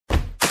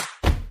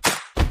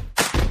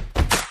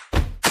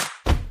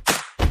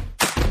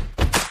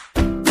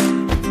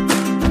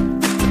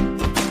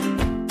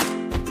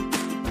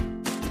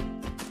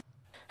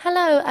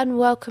and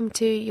welcome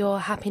to your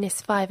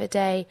Happiness 5 a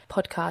Day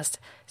podcast.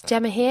 It's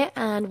Gemma here,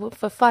 and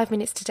for 5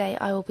 minutes today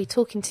I will be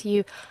talking to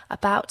you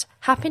about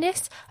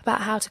happiness,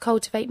 about how to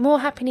cultivate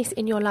more happiness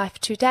in your life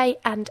today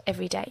and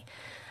every day.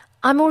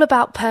 I'm all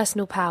about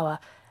personal power.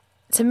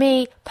 To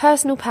me,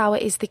 personal power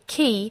is the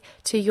key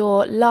to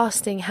your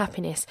lasting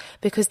happiness,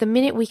 because the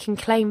minute we can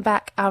claim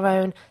back our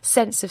own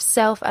sense of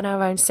self and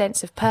our own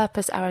sense of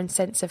purpose, our own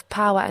sense of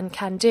power and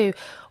can do,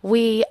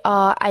 we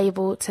are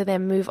able to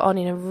then move on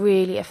in a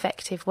really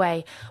effective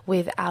way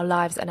with our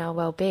lives and our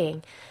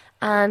well-being.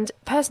 And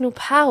personal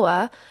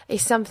power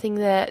is something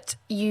that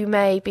you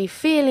may be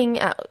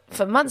feeling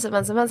for months and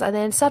months and months, and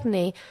then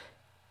suddenly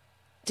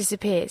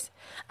disappears.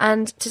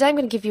 And today I'm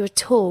going to give you a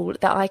tool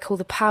that I call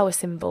the power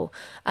symbol,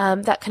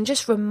 that can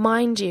just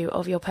remind you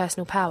of your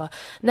personal power.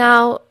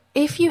 Now,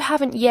 if you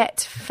haven't yet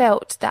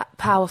felt that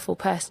powerful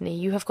personally,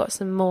 you have got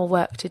some more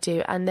work to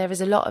do, and there is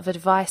a lot of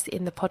advice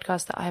in the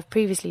podcast that I have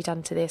previously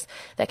done to this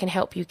that can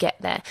help you get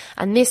there.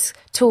 And this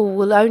tool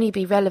will only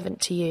be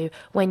relevant to you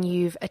when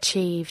you've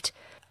achieved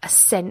a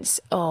sense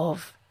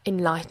of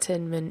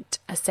enlightenment,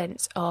 a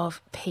sense of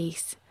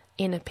peace,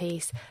 inner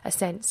peace, a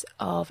sense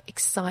of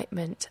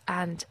excitement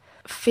and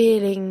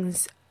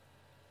feelings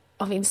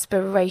of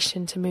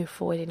inspiration to move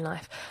forward in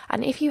life.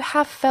 And if you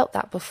have felt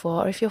that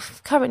before, or if you're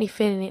currently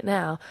feeling it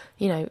now,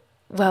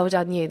 well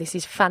done you. This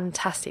is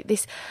fantastic.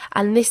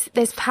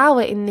 There's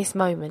power in this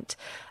moment.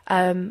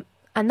 And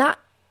that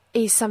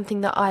is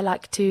something that I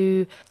like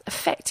to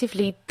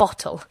effectively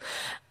bottle.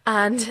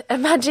 And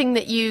imagine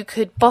that you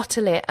could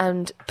bottle it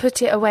and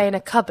put it away in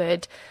a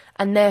cupboard,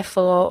 and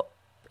therefore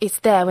it's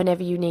there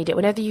whenever you need it.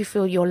 Whenever you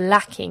feel you're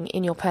lacking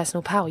in your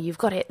personal power, you've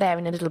got it there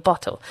in a little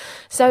bottle.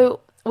 So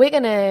we're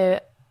going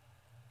to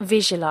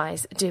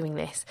visualize doing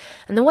this.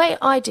 And the way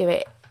I do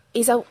it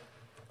is I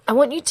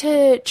want you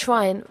to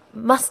try and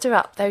muster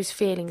up those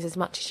feelings as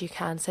much as you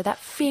can. So that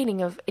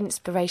feeling of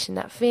inspiration,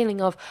 that feeling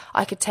of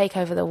I could take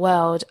over the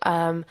world,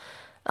 I'm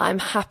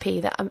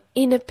happy, that I'm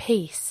inner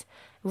peace,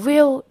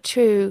 real,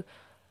 true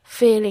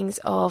feelings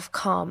of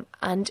calm.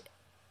 And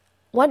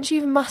once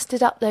you've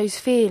mustered up those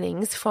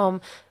feelings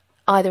from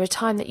either a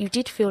time that you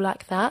did feel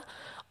like that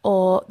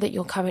or that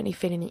you're currently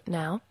feeling it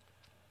now,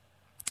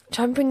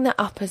 try and bring that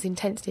up as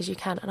intensely as you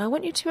can. And I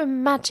want you to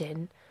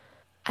imagine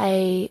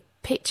a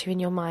picture in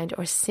your mind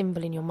or a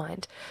symbol in your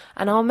mind.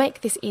 And I'll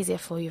make this easier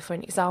for you for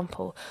an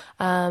example.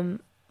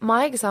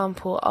 My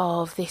example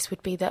of this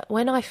would be that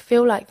when I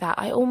feel like that,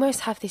 I almost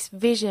have this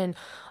vision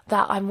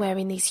that I'm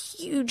wearing these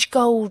huge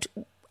gold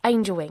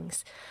angel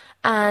wings.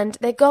 And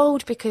they're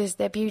gold because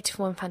they're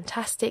beautiful and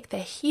fantastic.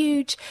 They're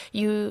huge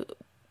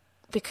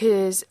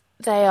because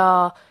they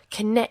are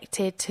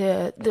connected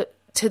to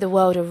the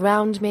world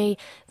around me.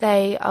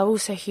 They are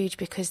also huge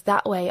because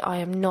that way I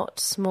am not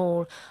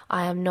small.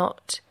 I am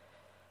not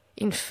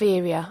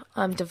inferior.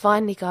 I'm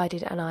divinely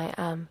guided, and I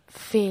am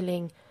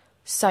feeling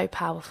so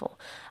powerful.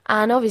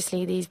 And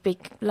obviously these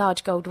big,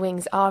 large gold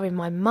wings are in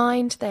my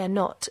mind. They are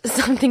not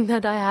something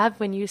that I have.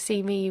 When you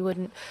see me, you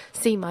wouldn't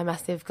see my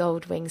massive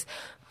gold wings.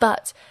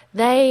 But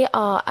they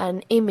are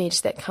an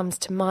image that comes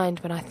to mind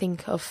when I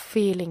think of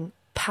feeling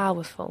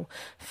powerful,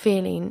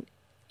 feeling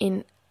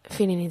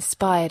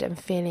inspired and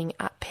feeling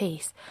at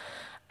peace.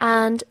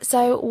 And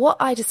so what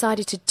I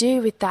decided to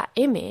do with that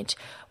image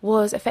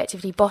was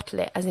effectively bottle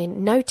it, as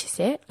in notice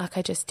it, like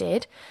I just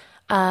did,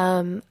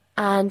 and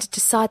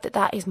decide that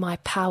that is my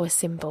power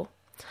symbol.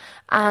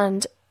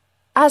 And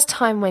as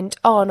time went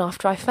on,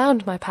 after I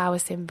found my power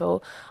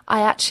symbol,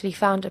 I actually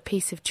found a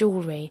piece of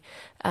jewellery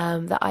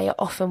that I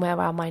often wear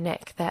around my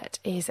neck that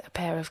is a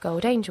pair of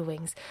gold angel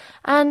wings.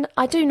 And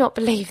I do not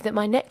believe that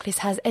my necklace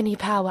has any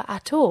power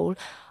at all,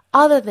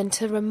 other than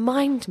to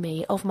remind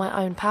me of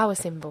my own power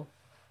symbol.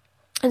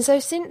 And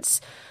so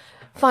since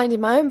finding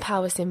my own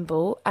power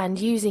symbol and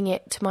using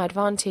it to my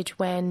advantage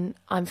when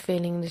I'm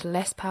feeling a little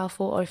less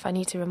powerful, or if I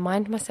need to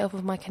remind myself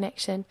of my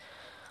connection,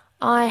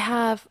 I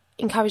have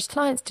encouraged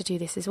clients to do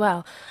this as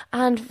well.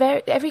 And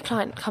every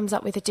client comes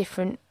up with a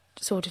different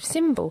sort of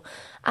symbol,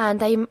 and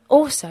they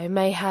also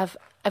may have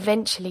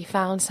eventually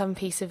found some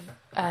piece of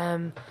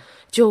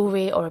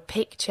jewellery or a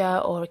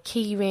picture or a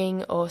key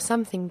ring or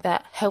something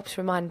that helps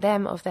remind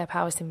them of their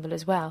power symbol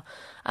as well.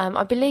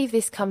 I believe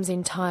this comes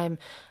in time,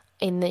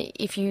 in that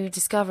if you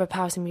discover a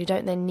power symbol, you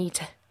don't then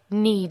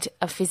need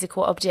a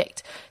physical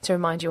object to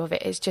remind you of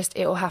it. It's just,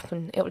 it will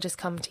happen, it will just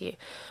come to you.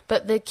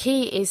 But the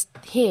key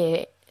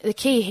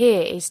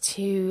here is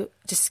to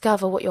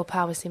discover what your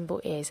power symbol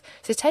is.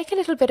 So take a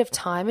little bit of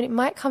time, and it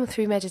might come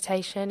through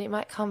meditation, it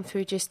might come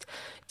through just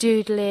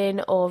doodling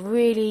or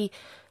really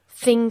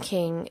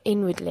thinking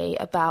inwardly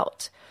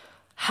about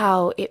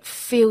how it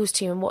feels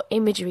to you and what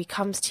imagery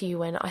comes to you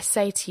when I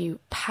say to you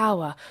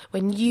power,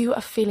 when you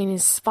are feeling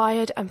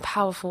inspired and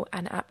powerful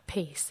and at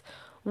peace.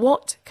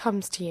 What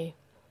comes to you?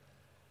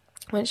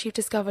 Once you've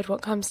discovered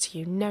what comes to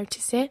you,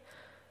 notice it,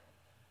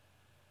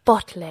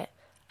 bottle it,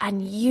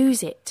 and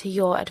use it to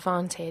your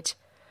advantage.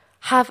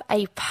 Have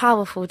a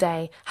powerful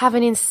day. Have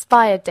an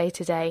inspired day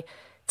today.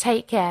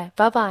 Take care.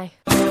 Bye-bye.